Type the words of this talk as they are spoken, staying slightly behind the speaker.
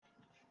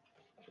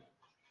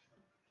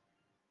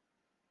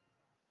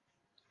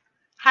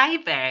Hi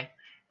there.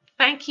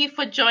 Thank you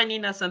for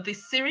joining us on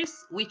this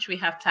series, which we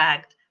have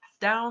tagged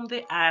Down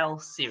the Aisle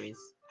series.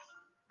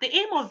 The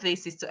aim of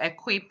this is to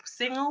equip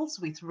singles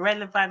with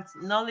relevant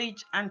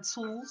knowledge and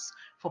tools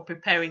for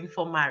preparing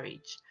for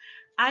marriage.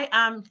 I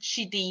am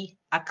Chidi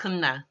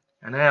Akunna.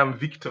 And I am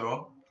Victor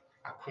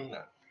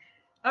Aquina.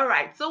 All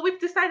right, so we've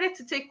decided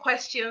to take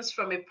questions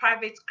from a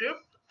private group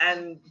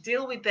and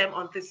deal with them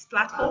on this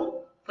platform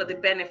for the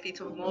benefit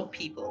of more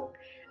people.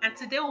 And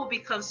today we'll be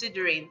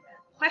considering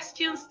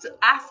questions to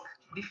ask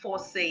before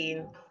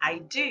saying I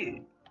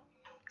do.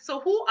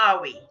 So, who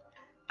are we?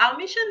 Our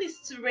mission is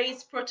to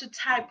raise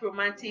prototype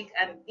romantic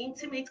and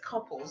intimate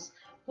couples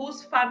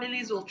whose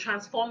families will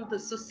transform the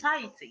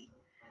society.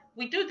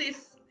 We do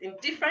this in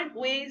different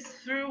ways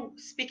through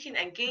speaking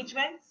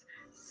engagements,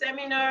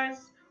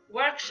 seminars,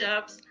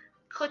 workshops,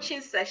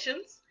 coaching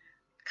sessions,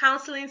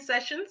 counseling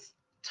sessions,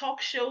 talk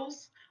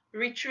shows,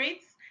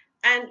 retreats,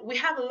 and we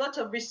have a lot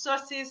of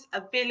resources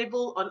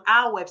available on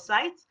our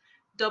website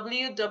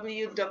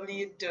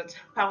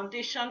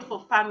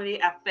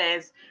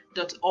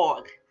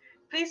www.foundationforfamilyaffairs.org.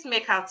 Please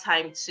make our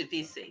time to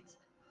visit.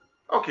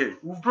 Okay,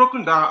 we've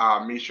broken down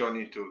our mission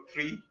into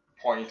 3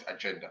 point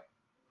agenda.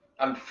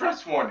 And the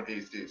first one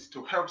is this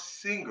to help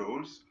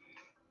singles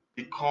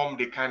become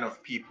the kind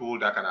of people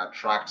that can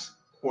attract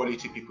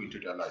quality people into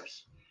their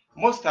lives.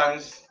 Most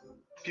times,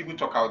 people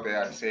talk out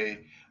there and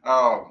say,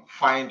 oh,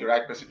 find the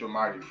right person to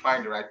marry,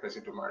 find the right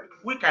person to marry.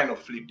 We kind of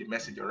flip the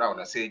message around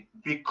and say,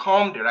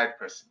 become the right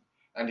person,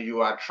 and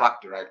you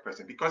attract the right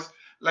person. Because,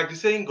 like the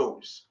saying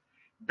goes,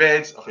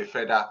 birds of a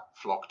feather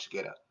flock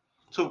together.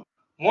 So,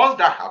 once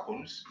that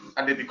happens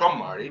and they become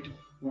married,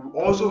 we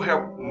also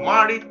help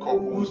married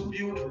couples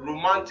build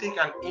romantic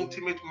and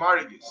intimate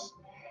marriages.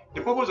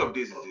 The purpose of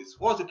this is this.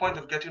 What's the point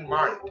of getting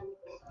married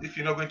if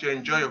you're not going to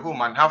enjoy your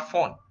home and have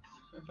fun?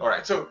 All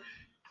right. So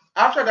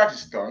after that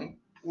is done,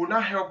 we'll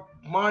now help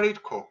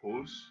married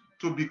couples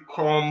to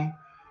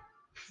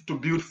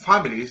build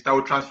families that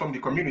will transform the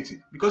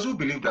community. Because we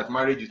believe that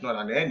marriage is not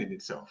an end in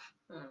itself.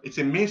 It's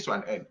a means to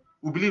an end.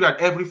 We believe that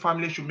every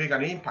family should make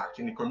an impact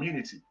in the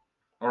community.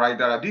 All right,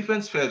 there are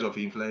different spheres of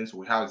influence.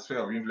 We have a sphere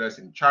of influence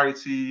in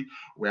charity,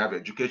 we have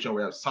education,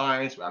 we have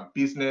science, we have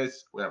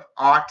business, we have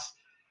art.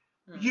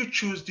 You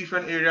choose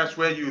different areas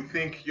where you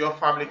think your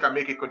family can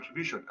make a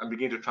contribution and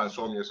begin to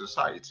transform your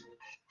society.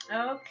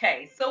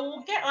 Okay, so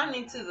we'll get on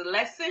into the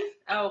lesson.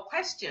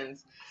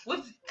 Questions.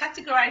 We've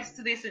categorized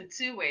this in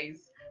two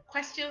ways: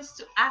 questions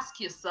to ask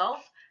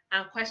yourself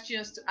and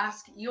questions to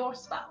ask your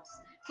spouse.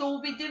 So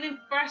we'll be dealing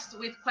first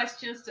with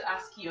questions to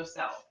ask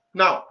yourself.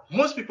 Now,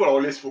 most people are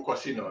always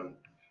focusing on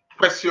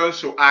questions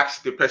to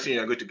ask the person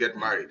you're going to get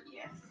married.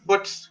 Yes.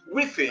 But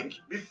we think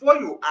before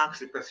you ask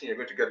the person you're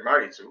going to get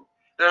married to,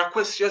 there are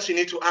questions you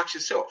need to ask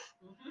yourself.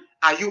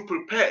 Are you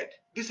prepared?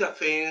 These are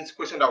questions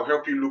that will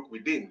help you look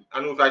within.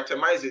 And we've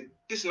itemized it.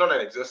 This is not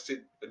an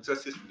exhaustive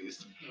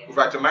list. Yes. We've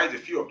itemized a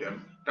few of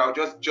them that will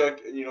just judge,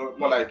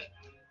 more like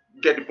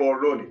get the ball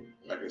rolling,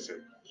 like I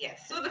said.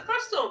 Yes. So the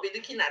first one we'll be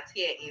looking at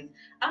here is,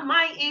 am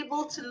I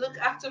able to look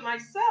after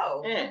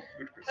myself?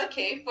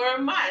 Okay, for a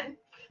man,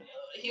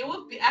 he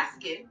would be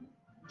asking,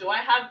 do I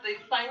have the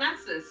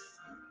finances?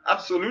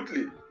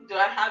 Absolutely. Do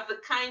I have the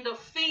kind of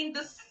thing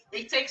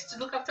it takes to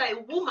look after a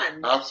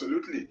woman?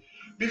 Absolutely.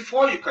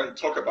 Before you can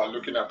talk about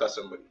looking after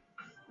somebody,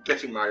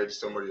 getting married to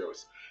somebody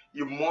else,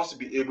 you must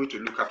be able to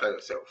look after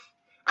yourself.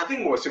 I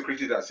think what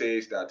Socrates that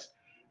says that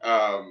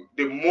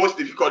the most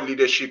difficult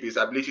leadership is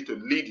ability to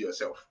lead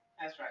yourself.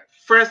 That's right.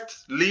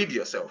 First, lead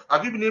yourself.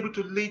 Have you been able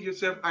to lead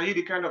yourself? Are you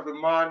the kind of a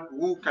man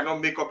who cannot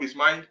make up his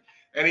mind?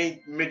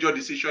 Any major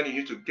decision you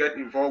need to get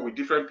involved with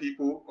different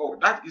people? Oh,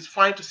 that is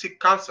fine to seek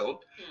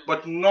counsel,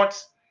 but not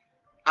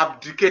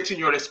abdicating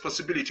your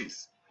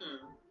responsibilities.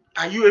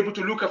 Are you able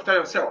to look after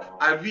yourself?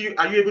 Are you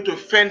able to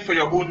fend for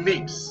your own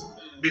needs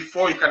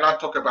before you cannot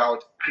talk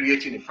about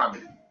creating a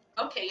family?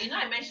 Okay,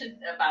 I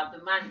mentioned about the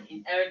man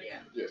earlier.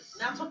 Yes.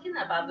 Now talking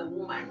about the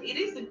woman, it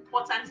is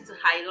important to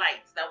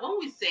highlight that when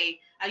we say,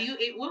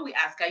 when we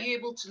ask, are you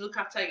able to look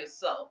after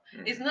yourself?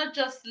 It's not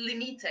just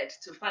limited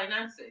to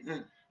finances.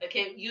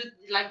 Okay,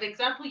 like the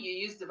example you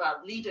used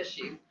about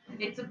leadership.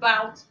 It's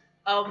about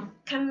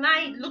can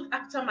I look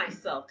after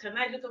myself? Can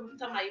I look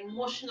after my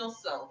emotional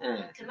self?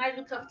 Can I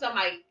look after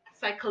my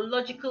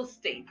psychological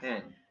state?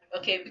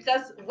 Okay,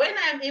 because when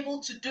I'm able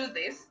to do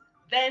this,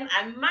 then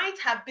I might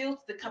have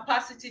built the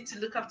capacity to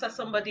look after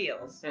somebody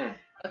else.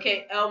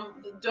 Okay, am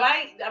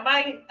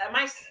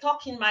I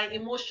stuck in my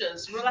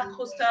emotions, roller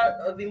coaster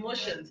of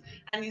emotions,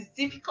 and it's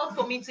difficult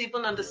for me to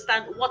even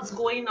understand what's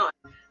going on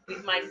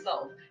with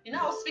myself. I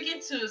was speaking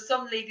to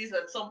some ladies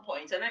at some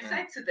point, and I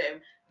said to them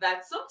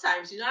that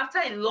sometimes, after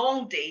a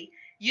long day,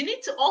 you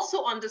need to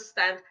also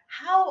understand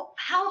how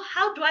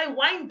do I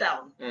wind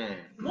down?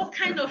 What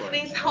kind of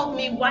things help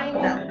me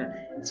wind down?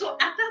 So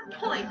at that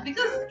point,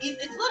 because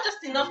it's not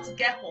just enough to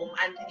get home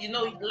and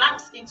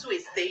lapse into a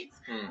state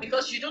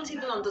because you don't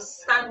even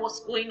understand what's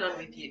going on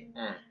with you.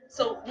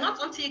 So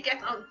not until you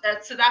get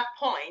to that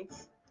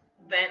point,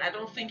 then I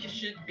don't think you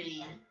should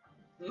be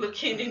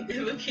looking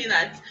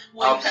at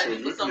what you can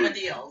do for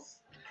somebody else.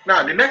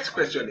 Now, the next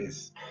question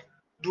is,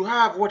 do I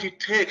have what it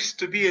takes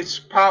to be a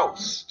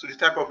spouse to the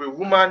type of a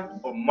woman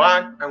or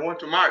man I want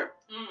to marry?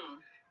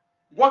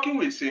 Working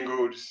with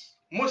singles,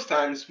 most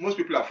times, most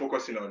people are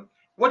focusing on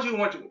what do you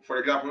want to, for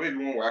example, maybe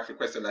when we ask a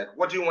question like,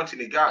 what do you want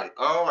in a guy?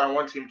 Oh, I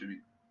want him to be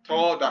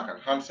tall, dark,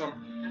 and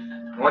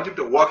handsome. I want him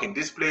to work in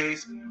this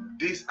place.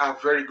 These are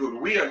very good.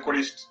 We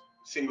encourage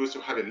singles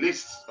to have a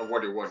list of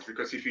what they want,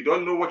 because if you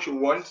don't know what you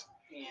want,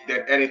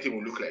 then anything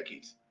will look like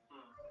it.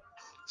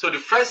 So the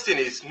first thing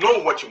is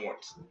know what you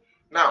want.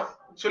 Now,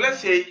 so let's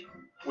say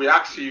we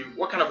ask you,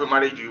 what kind of a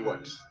marriage do you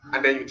want?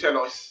 And then you tell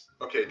us,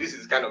 okay, this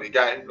is kind of a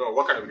guy. No,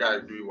 what kind of a guy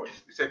do you want?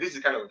 You said, this is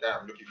the kind of a guy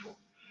I'm looking for.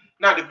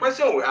 Now, the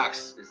question we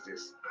ask is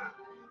this.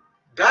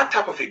 That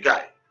type of a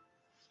guy,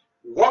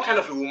 what kind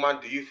of a woman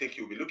do you think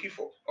you'll be looking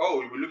for?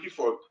 Oh, you'll be looking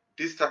for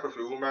this type of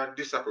a woman,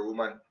 this type of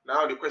woman.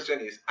 Now, the question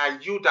is, are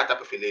you that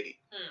type of a lady?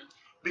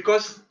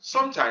 Because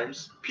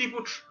sometimes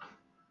people,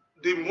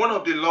 one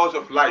of the laws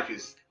of life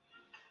is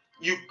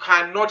you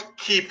cannot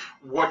keep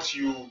what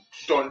you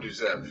don't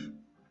deserve.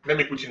 Let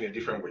me put it in a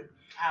different way.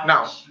 Ouch,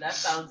 now, that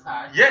sounds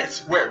hard.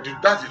 Yes, well,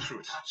 that's the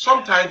truth.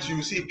 Sometimes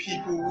you see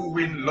people who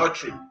win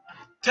lottery,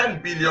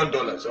 $10 billion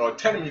or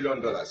 $10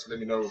 million, let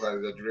me not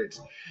exaggerate,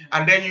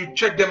 and then you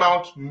check them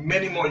out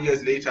many more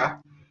years later,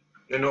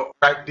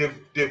 like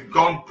they've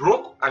gone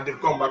broke and they've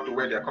gone back to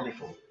where they're coming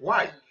from.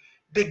 Why?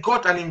 They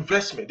got an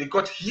investment, they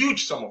got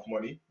huge sum of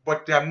money,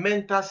 but their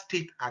mental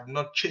state had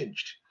not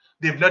changed.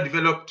 They've not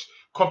developed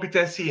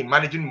competency in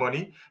managing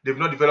money. They've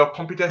not developed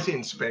competency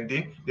in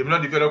spending. They've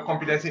not developed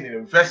competency in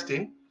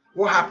investing.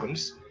 What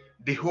happens?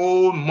 The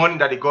whole money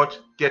that they got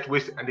get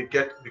wasted and they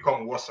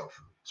become worse off.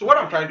 So what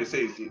I'm trying to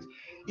say is this.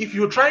 If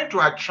you're trying to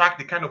attract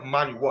the kind of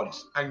man you want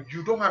and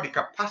you don't have the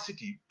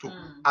capacity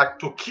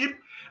to keep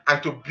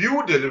and to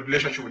build a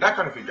relationship with that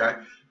kind of a guy,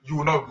 you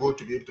will not go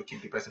to be able to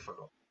keep the person for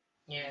long.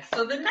 Yeah.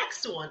 So the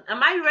next one,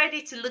 am I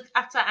ready to look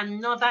after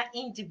another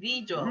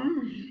individual?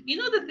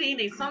 The thing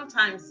is,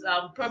 sometimes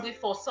probably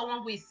for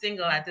someone who is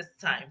single at this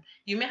time,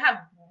 you may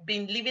have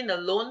been living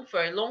alone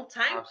for a long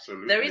time.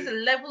 Absolutely. There is a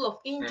level of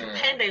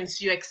independence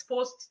you're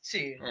exposed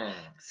to.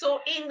 So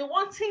in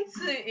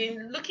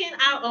looking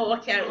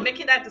out,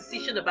 making that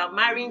decision about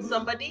marrying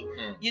somebody,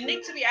 you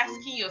need to be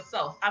asking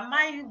yourself, am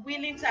I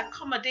willing to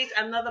accommodate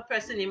another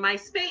person in my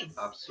space?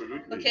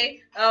 Absolutely.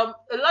 Okay. A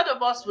lot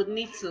of us would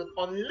need to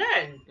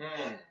unlearn.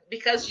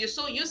 Because you're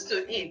so used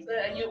to it.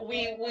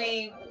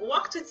 We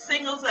worked with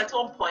singles at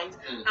one point,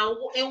 and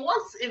it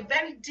was a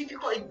very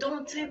difficult, a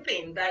daunting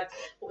thing that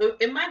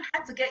a man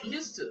had to get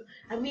used to.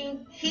 I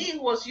mean, he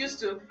was used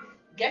to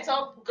get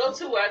up, go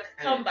to work,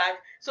 come back.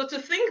 So to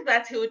think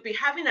that he would be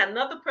having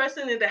another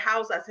person in the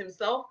house as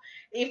himself,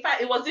 in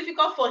fact, it was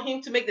difficult for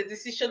him to make the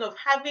decision of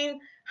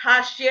having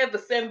her share the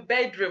same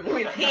bedroom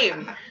with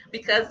him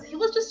because he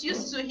was just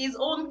used to his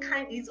own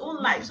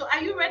life. So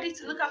are you ready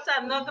to look after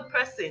another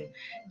person?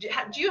 Do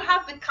you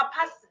have the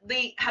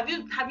capacity? Have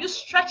you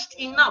stretched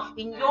enough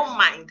in your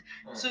mind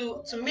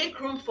to make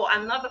room for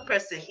another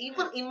person?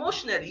 Even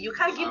emotionally, you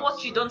can't give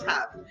what you don't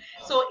have.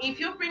 So if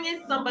you're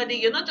bringing somebody,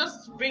 you're not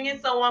just bringing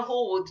someone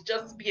who would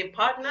just be a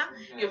partner.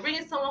 You're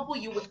bringing someone who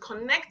you would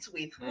connect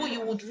with, who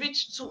you would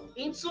reach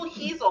into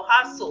his or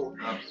her soul.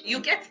 You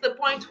get to the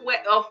point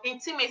of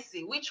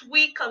intimacy, which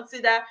we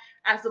consider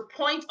as a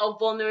point of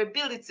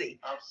vulnerability.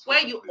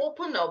 Where you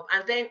open up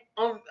and then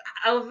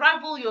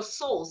unravel your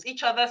souls,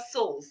 each other's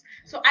souls.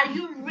 So are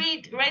you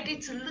ready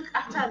to look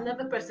after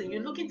another person? You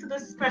look into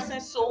this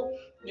person's soul,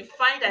 you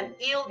find an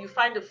ill, you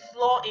find a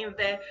flaw in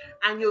there,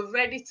 and you're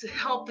ready to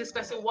help this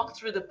person walk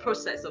through the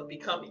process of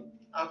becoming.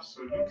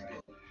 Absolutely.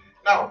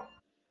 Now,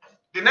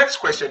 the next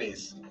question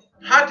is,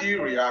 how do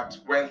you react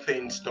when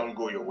things don't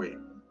go your way?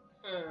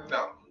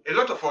 Now, a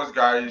lot of us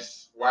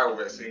guys, while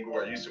we were single,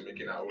 we're used to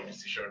making our own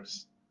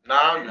decisions.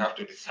 Now you have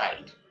to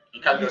decide.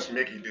 You can't just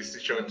make your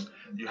decisions.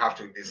 You have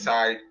to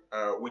decide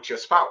with your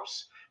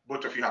spouse.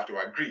 Both of you have to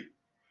agree.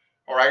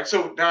 All right.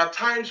 So there are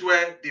times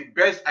where the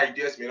best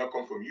ideas may not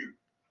come from you.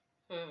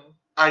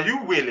 Are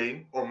you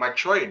willing or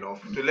mature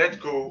enough to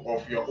let go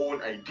of your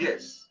own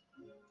ideas?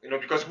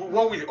 Because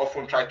what we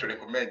often try to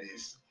recommend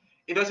is,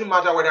 it doesn't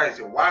matter whether it's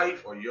your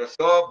wife or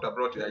yourself that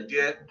brought the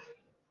idea,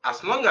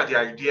 as long as the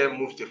idea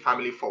moves the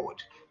family forward.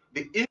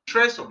 The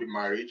interest of the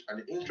marriage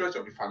and the interest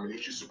of the family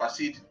should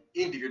supersede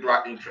individual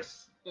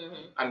interests.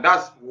 And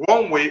that's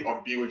one way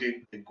of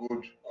building a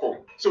good home.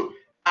 So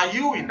are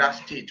you in that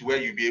state where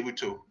you'll be able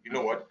to,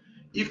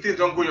 if things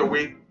don't go your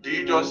way, do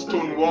you just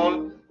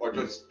stonewall or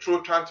just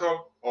throw tantrum,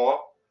 or,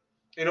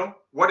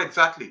 what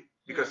exactly?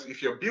 Because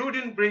if you're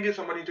bringing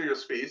somebody into your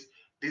space,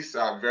 these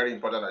are very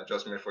important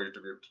adjustments for you to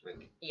be able to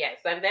make. Yes,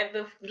 and then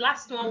the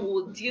last one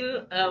we'll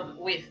deal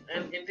with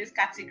in this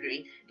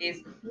category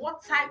is,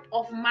 what type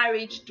of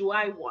marriage do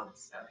I want?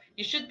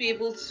 You should be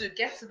able to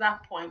get to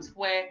that point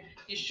where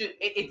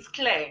it's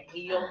clear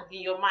in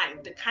your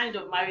mind the kind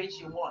of marriage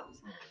you want.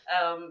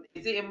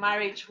 Is it a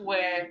marriage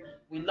where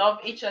we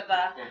love each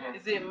other?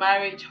 Is it a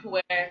marriage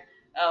where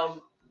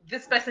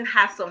this person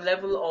has some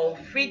level of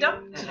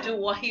freedom to do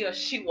what he or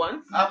she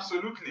wants.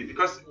 Absolutely,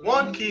 because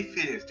one key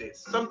thing is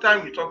this.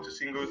 Sometimes you talk to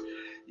singles,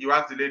 you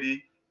ask the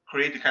lady,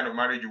 create the kind of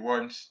marriage you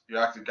want. You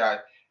ask the guy,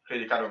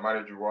 create the kind of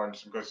marriage you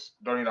want, because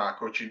during our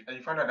coaching, and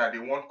you find out that they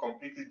want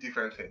completely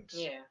different things.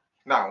 Yeah.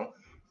 Now,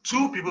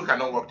 two people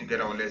cannot work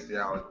together unless they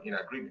are in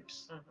agreement.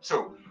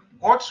 So,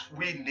 what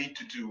we need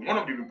to do, one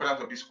of the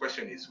importance of this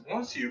question is,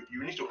 once you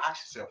need to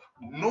ask yourself,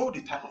 know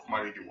the type of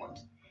marriage you want.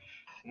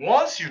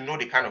 Once you know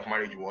the kind of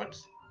marriage you want,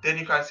 then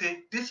you can say,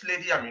 this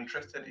lady I'm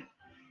interested in,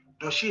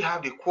 does she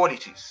have the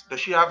qualities?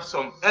 Does she have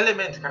some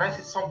elements? Can I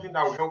say something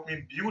that will help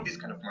me build this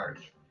kind of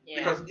marriage? Yeah.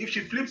 Because if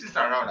she flips it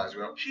around as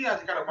well, she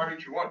has the kind of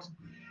marriage you want.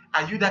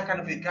 Are you that kind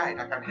of a guy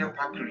that can help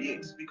her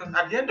create? Because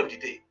at the end of the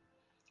day,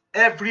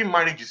 every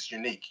marriage is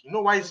unique. You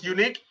know why it's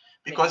unique?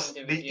 Because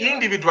the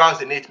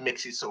individuals in it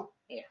makes it so.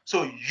 Yeah.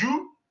 So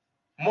you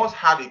must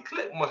have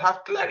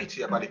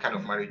clarity about the kind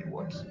of marriage you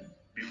want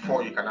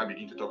before you can now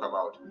begin to talk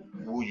about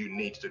who you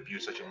need to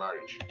build such a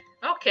marriage.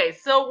 Okay,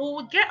 so we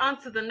will get on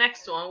to the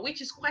next one,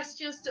 which is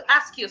questions to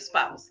ask your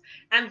spouse.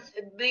 And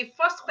the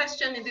first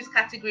question in this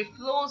category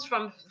flows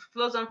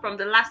on from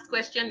the last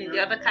question in the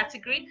other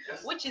category,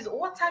 which is,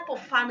 what type of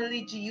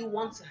family do you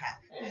want to have?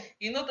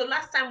 You know, the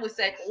last time we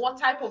said, what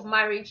type of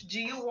marriage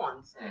do you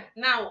want?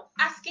 Now,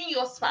 asking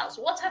your spouse,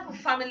 what type of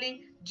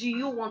family do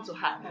you want to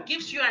have,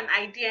 gives you an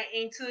idea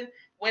into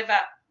whether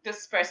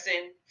this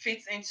person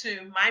fits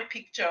into my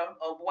picture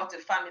of what a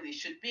family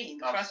should be in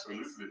the first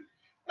place.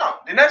 Now,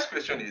 the next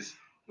question is,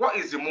 what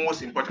is the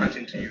most important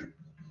thing to you?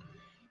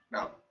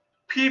 Now,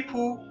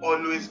 people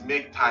always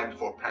make time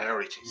for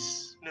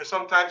priorities. You know,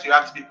 sometimes you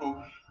ask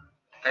people,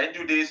 can you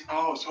do this?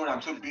 Oh, sorry,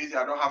 I'm so busy,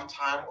 I don't have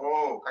time.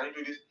 Oh, can you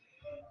do this?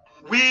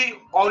 We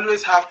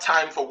always have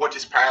time for what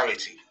is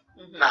priority.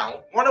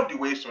 Now, one of the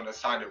ways to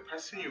understand the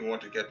person you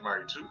want to get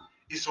married to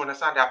is to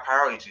understand their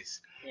priorities.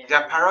 Yeah.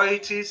 Their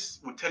priorities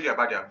will tell you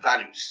about their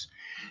values.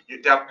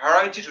 Their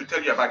priorities will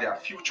tell you about their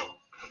future.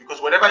 Because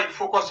whatever you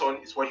focus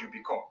on is what you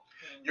become.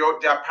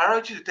 Their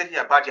priorities will tell you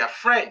about their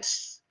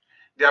friends.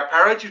 Their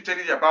priorities will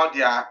tell you about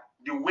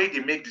the way they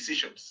make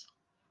decisions.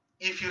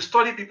 If you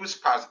study people's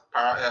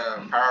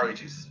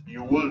priorities,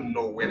 you will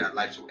know where their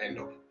lives will end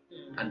up.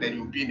 And then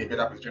you'll be in a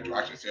better position to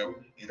ask yourself,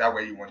 is that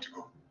where you want to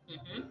go?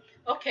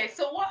 Okay,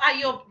 so what are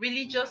your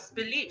religious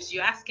beliefs?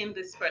 You're asking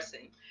this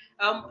person.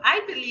 I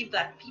believe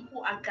that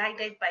people are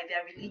guided by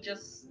their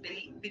religious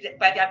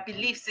by their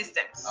belief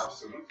systems.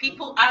 Absolutely.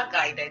 People are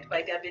guided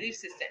by their belief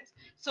systems.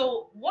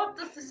 So what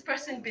does this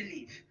person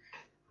believe?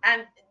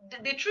 And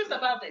the truth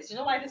about this, you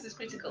know why this is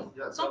critical?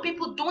 Yeah, some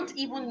people don't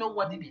even know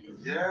what they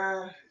believe.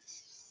 Yeah.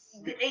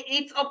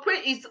 These are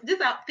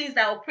things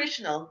that are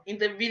operational in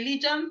the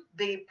religion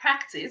they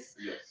practice,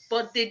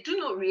 but they do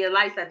not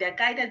realize that they're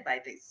guided by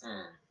this.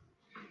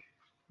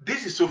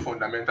 This is so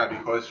fundamental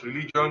because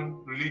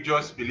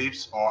religious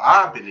beliefs or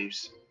our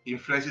beliefs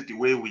influences the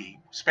way we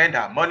spend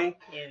our money,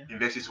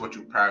 influences what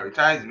you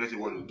prioritize, influences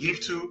what you give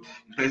to,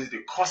 influences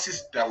the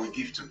causes that we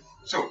give to.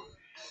 So,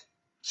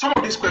 some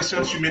of these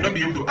questions you may not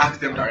be able to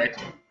ask them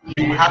directly.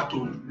 You will have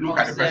to look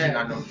at the person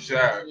and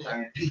observe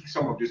and pick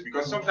some of this,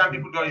 because sometimes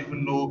people don't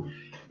even know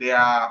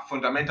their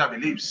fundamental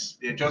beliefs.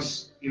 They're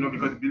just,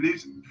 because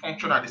beliefs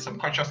function at the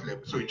subconscious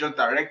level. So it just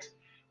direct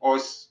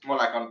us more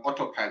like an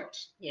autopilot.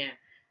 Yeah.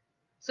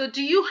 So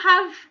do you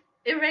have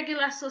a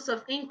regular source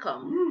of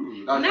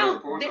income? Now,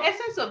 the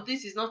essence of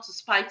this is not to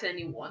spite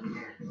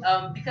anyone,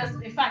 because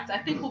in fact, I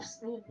think we've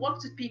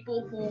worked with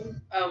people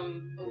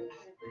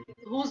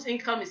whose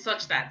income is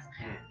such that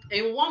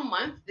in 1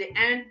 month they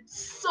earn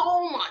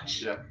so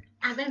much,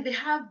 and then they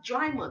have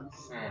dry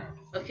months.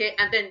 Okay,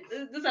 and then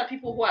these are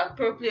people who are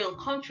probably on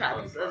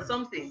contracts or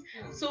something.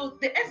 So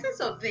the essence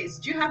of this,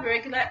 do you have a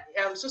regular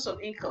source of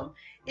income?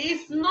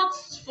 It's not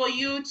for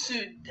you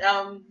to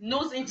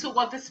nose into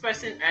what this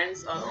person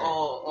earns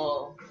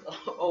or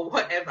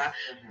whatever,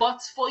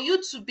 but for you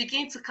to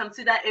begin to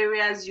consider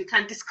areas you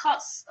can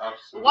discuss.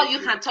 Absolutely. What you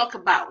can talk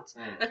about.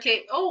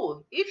 Okay,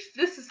 if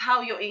this is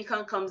how your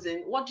income comes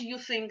in, what do you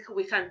think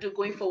we can do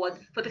going forward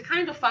for the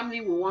kind of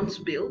family we want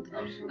to build?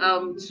 We're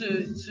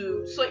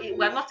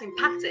not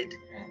impacted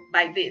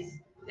by this.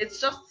 It's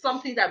just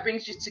something that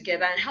brings you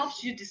together and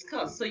helps you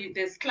discuss, so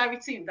there's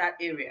clarity in that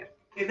area.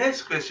 The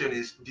next question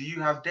is, do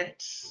you have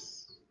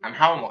debts? And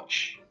how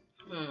much?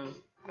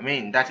 I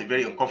mean, that's a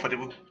very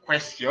uncomfortable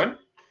question.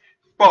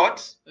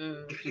 But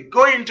if you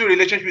go into a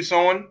relationship with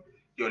someone,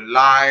 your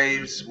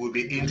lives will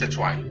be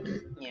intertwined.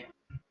 Yeah.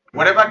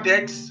 Whatever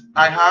debts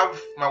I have,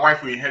 my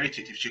wife will inherit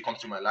it if she comes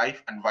to my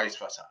life, and vice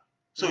versa.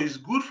 So it's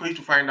good for you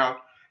to find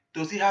out,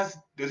 does he have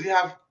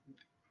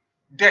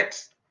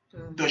debts?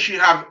 Does she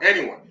have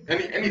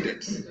any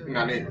debts in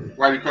her name?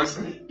 Why? Because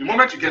the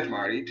moment you get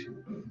married,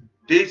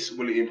 this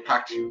will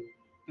impact you.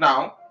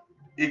 Now,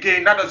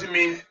 again, that doesn't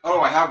mean,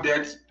 I have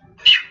debts,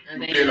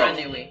 and then you run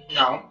away.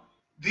 Now,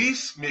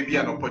 this may be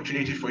an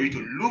opportunity for you to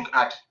look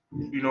at,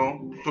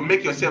 to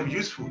make yourself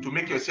useful, to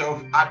make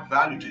yourself add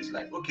value to it.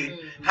 Like, okay,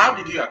 how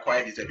did you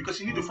acquire this debt? Because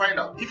you need to find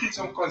out if it's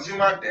some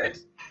consumer debt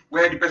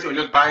where the person is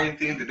just buying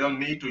things they don't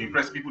need to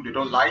impress people they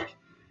don't like.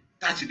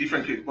 that's a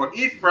different case. But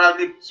if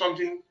probably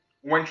something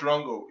went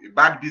wrong or a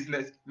bad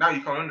business, now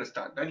you can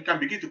understand. Then you can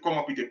begin to come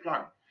up with a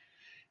plan.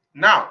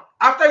 Now,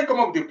 after you come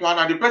up with a plan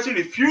and the person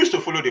refuses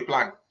to follow the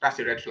plan, that's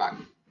a red flag.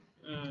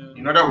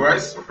 In other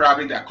words,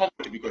 probably they are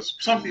comfortable, because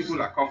some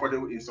people are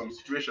comfortable in some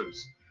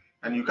situations,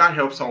 and you can't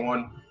help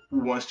someone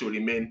who wants to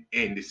remain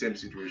in the same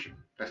situation.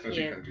 That's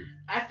nothing you can do.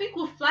 I think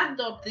we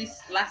flagged up these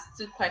last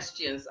two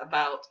questions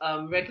about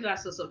regular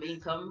source of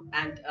income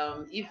and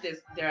if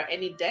there are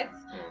any debts,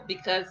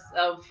 because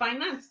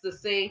finance, to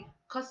say,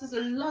 causes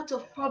a lot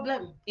of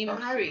problem in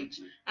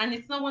marriage, and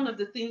it's not one of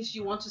the things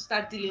you want to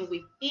start dealing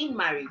with in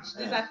marriage.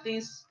 These are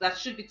things that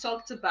should be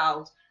talked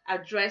about,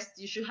 addressed.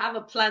 You should have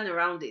a plan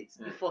around it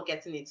before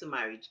getting into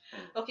marriage.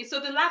 Okay, so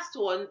the last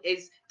one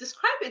is,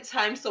 describe a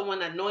time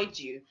someone annoyed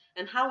you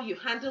and how you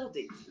handled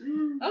it.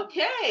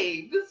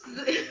 Okay, this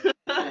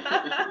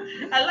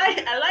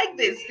I like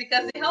this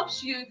because it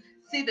helps you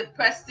see the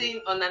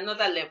person on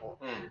another level.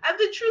 And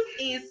the truth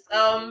is,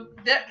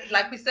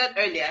 like we said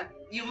earlier,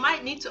 you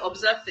might need to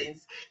observe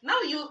things. Now,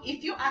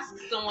 if you ask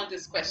someone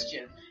this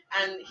question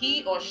and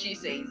he or she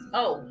says,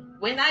 "Oh,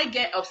 when I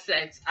get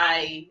upset,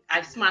 I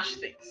smash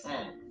things."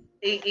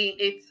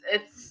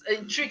 It's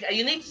a trick.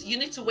 You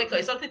need to wake up.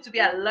 It's something to be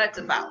alert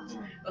about.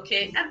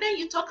 Okay, and then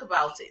you talk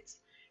about it,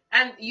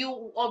 and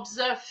you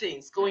observe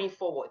things going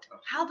forward.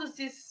 How does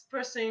this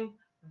person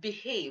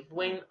behave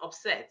when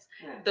upset?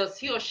 Does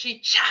he or she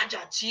charge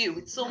at you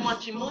with so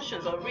much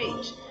emotions or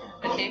rage?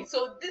 Okay,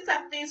 so these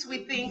are things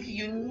we think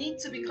you need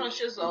to be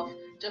conscious of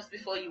just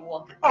before you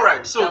walk. All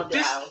right, so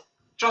this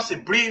just a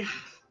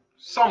brief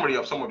summary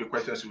of some of the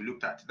questions we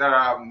looked at. There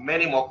are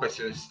many more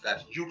questions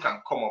that you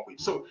can come up with.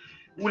 So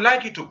we'd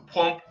like you to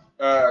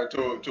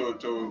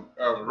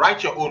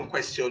write your own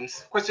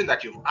questions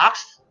that you've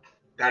asked,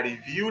 that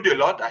reviewed a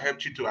lot, that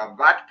helped you to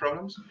avoid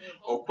problems,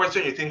 or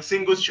question you think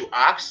singles should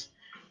ask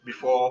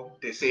before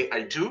they say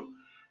I do.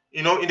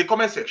 In the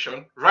comment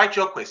section, write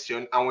your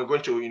question, and we're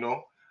going to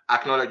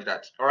acknowledge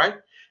that. All right.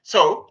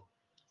 So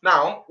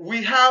now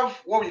we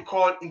have what we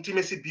call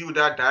intimacy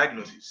builder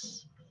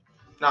diagnosis.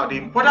 Now the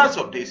importance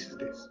of this is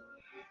this: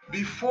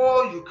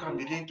 before you can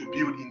begin to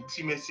build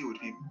intimacy with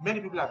people, many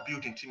people have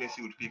built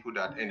intimacy with people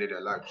that ended their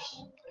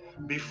lives.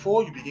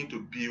 Before you begin to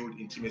build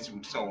intimacy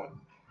with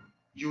someone,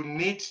 you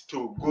need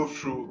to go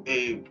through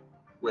we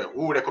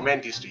will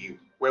recommend this to you,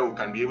 where we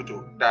can be able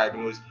to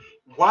diagnose,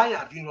 why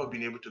have you not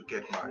been able to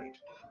get married?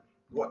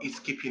 What is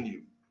keeping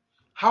you?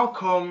 How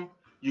come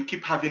you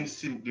keep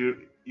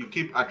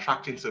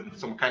attracting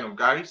some kind of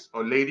guys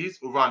or ladies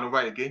over and over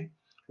again?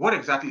 What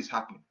exactly is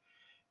happening?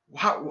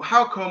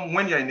 How come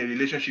when you're in a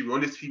relationship you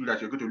always feel that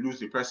you're going to lose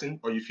the person,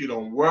 or you feel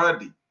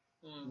unworthy?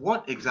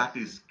 What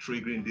exactly is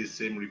triggering these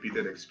same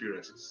repeated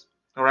experiences?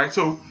 All right,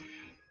 so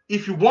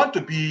if you want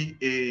to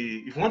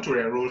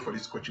enroll for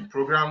this coaching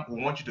program,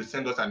 we want you to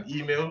send us an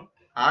email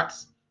at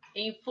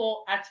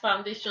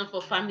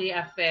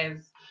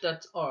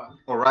info@foundationforfamilyaffairs.org.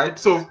 All right,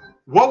 so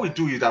what we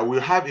do is that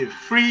we'll have a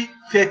free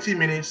 30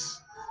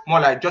 minutes, more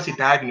like just a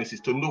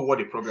diagnosis, to know what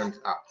the problems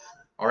are.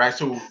 All right,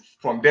 so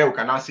from there we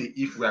can now see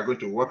if we are going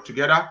to work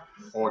together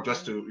or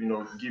just to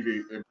give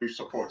a brief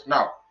support.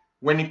 Now,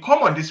 when you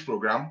come on this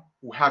program,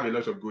 we'll have a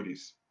lot of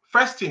goodies.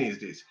 First thing is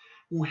this: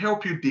 we'll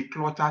help you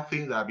declutter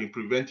things that have been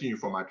preventing you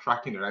from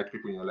attracting the right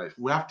people in your life.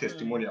 We have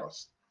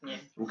testimonials.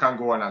 We can't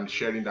go on and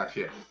sharing that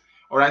here.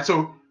 All right,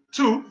 so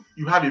 2,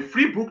 you have a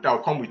free book that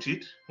will come with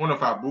it. One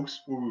of our books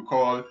we will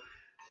call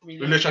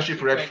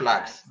Relationship Red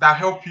Flags, that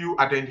help you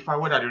identify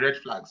what are the red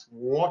flags.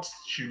 What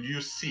should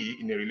you see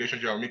in a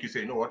relationship that will make you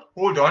say, you know what,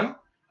 hold on,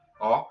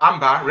 or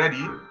Amber,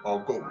 ready, or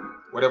go,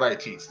 whatever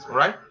it is. All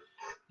right.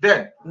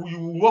 Then we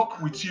will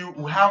work with you.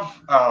 We have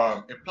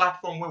a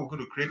platform where we're going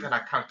to create an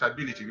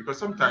accountability, because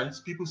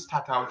sometimes people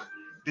start out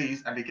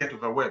this and they get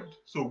overwhelmed.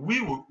 So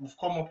we've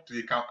come up to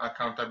the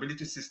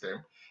accountability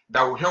system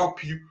that will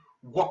help you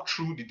walk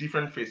through the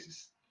different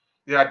phases.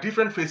 There are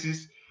different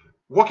phases: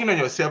 working on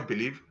your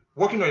self-belief,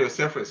 working on your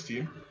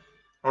self-esteem,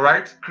 all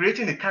right,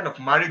 creating the kind of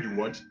marriage you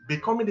want,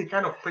 becoming the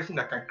kind of person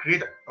that can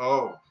create.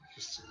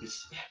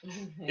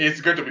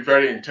 It's going to be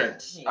very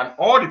intense. And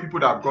all the people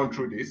that have gone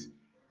through this,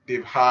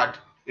 they've had,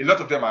 a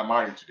lot of them are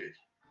married today.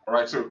 All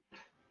right, so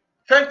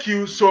thank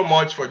you so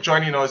much for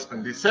joining us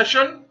on this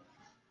session.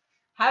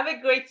 Have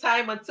a great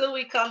time until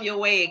we come your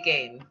way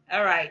again.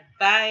 All right,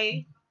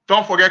 bye.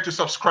 Don't forget to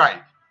subscribe.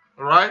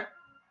 All right,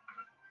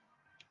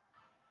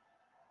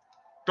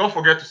 don't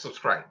forget to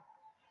subscribe.